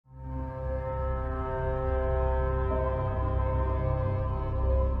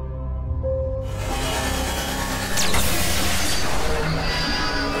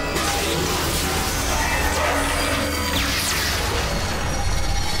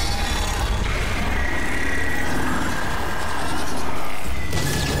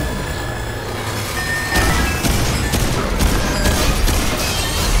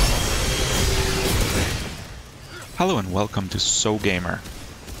Hello and welcome to So Gamer.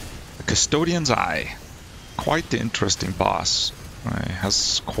 The Custodian's Eye. Quite the interesting boss. It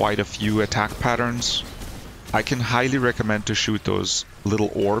has quite a few attack patterns. I can highly recommend to shoot those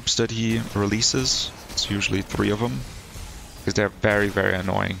little orbs that he releases. It's usually 3 of them. Because they're very, very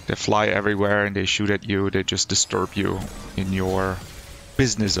annoying. They fly everywhere and they shoot at you. They just disturb you in your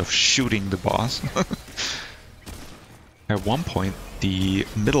business of shooting the boss. At one point, the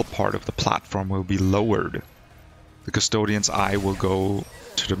middle part of the platform will be lowered. The Custodian's Eye will go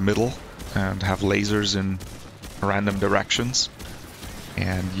to the middle and have lasers in random directions.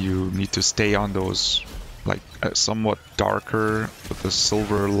 And you need to stay on those, like, somewhat darker with a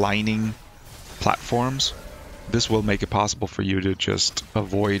silver lining platforms. This will make it possible for you to just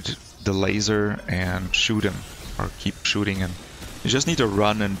avoid the laser and shoot him, or keep shooting him. You just need to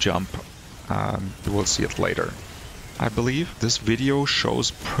run and jump. You will see it later. I believe this video shows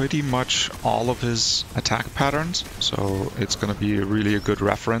pretty much all of his attack patterns, so it's going to be really a good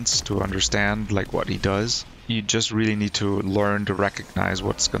reference to understand like what he does. You just really need to learn to recognize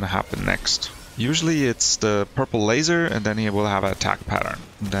what's going to happen next. Usually it's the purple laser and then he will have an attack pattern.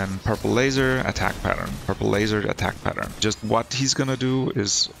 Then purple laser, attack pattern. Purple laser, attack pattern. Just what he's going to do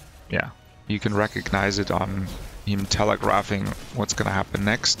is, yeah, you can recognize it on him telegraphing what's going to happen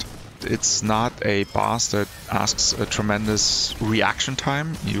next. It's not a boss that asks a tremendous reaction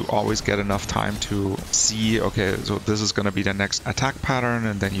time. You always get enough time to see, okay, so this is going to be the next attack pattern,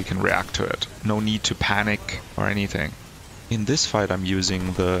 and then you can react to it. No need to panic or anything. In this fight I'm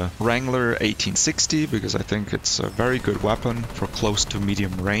using the Wrangler 1860 because I think it's a very good weapon for close to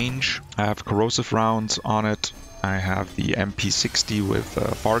medium range. I have corrosive rounds on it. I have the MP60 with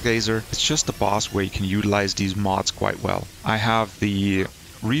Fargazer. It's just a boss where you can utilize these mods quite well. I have the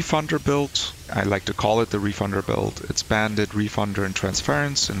Refunder build. I like to call it the Refunder build. It's Bandit, Refunder, and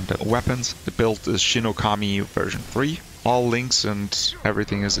Transference and the weapons. The build is Shinokami version 3. All links and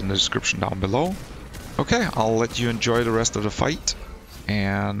everything is in the description down below. Okay, I'll let you enjoy the rest of the fight,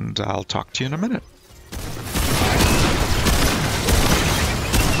 and I'll talk to you in a minute.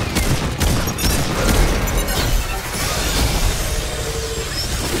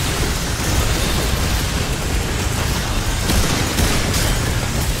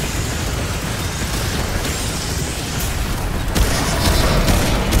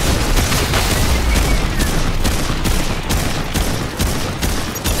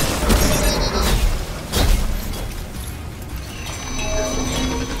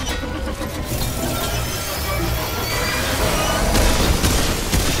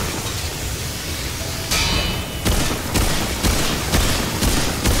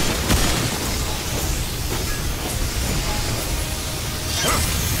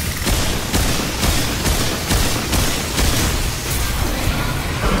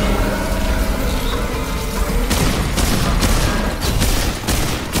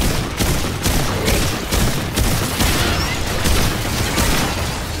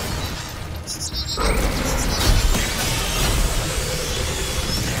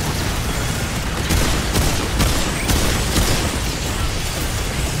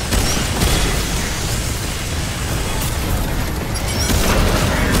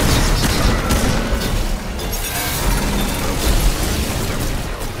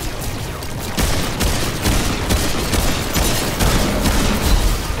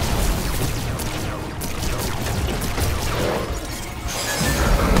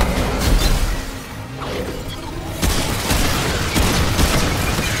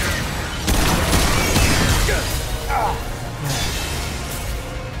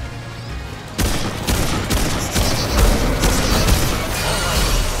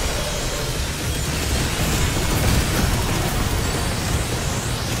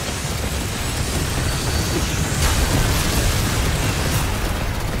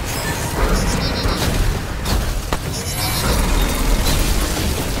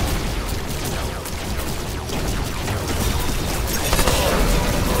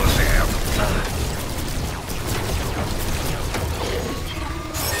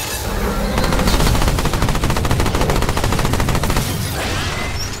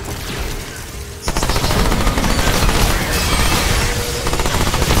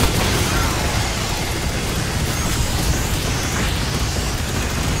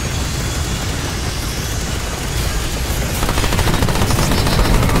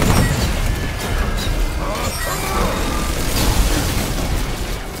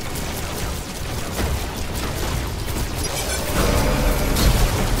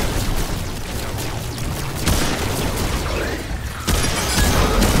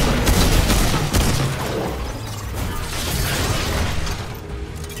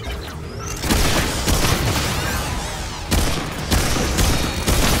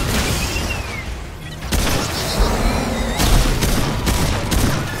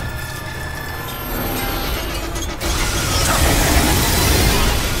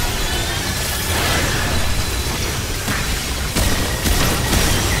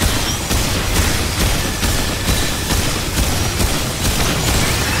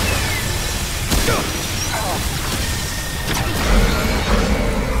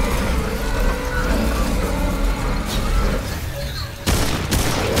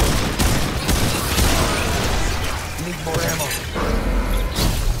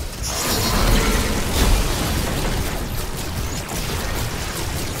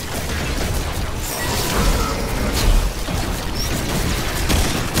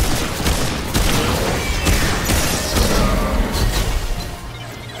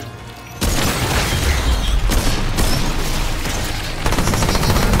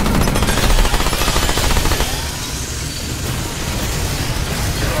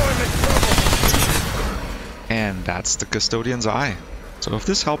 And that's the Custodian's eye. So if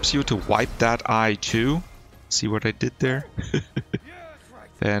this helps you to wipe that eye too, see what I did there?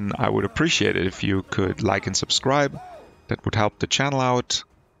 Then I would appreciate it if you could like and subscribe. That would help the channel out.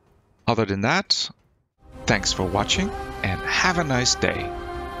 Other than that, thanks for watching and have a nice day.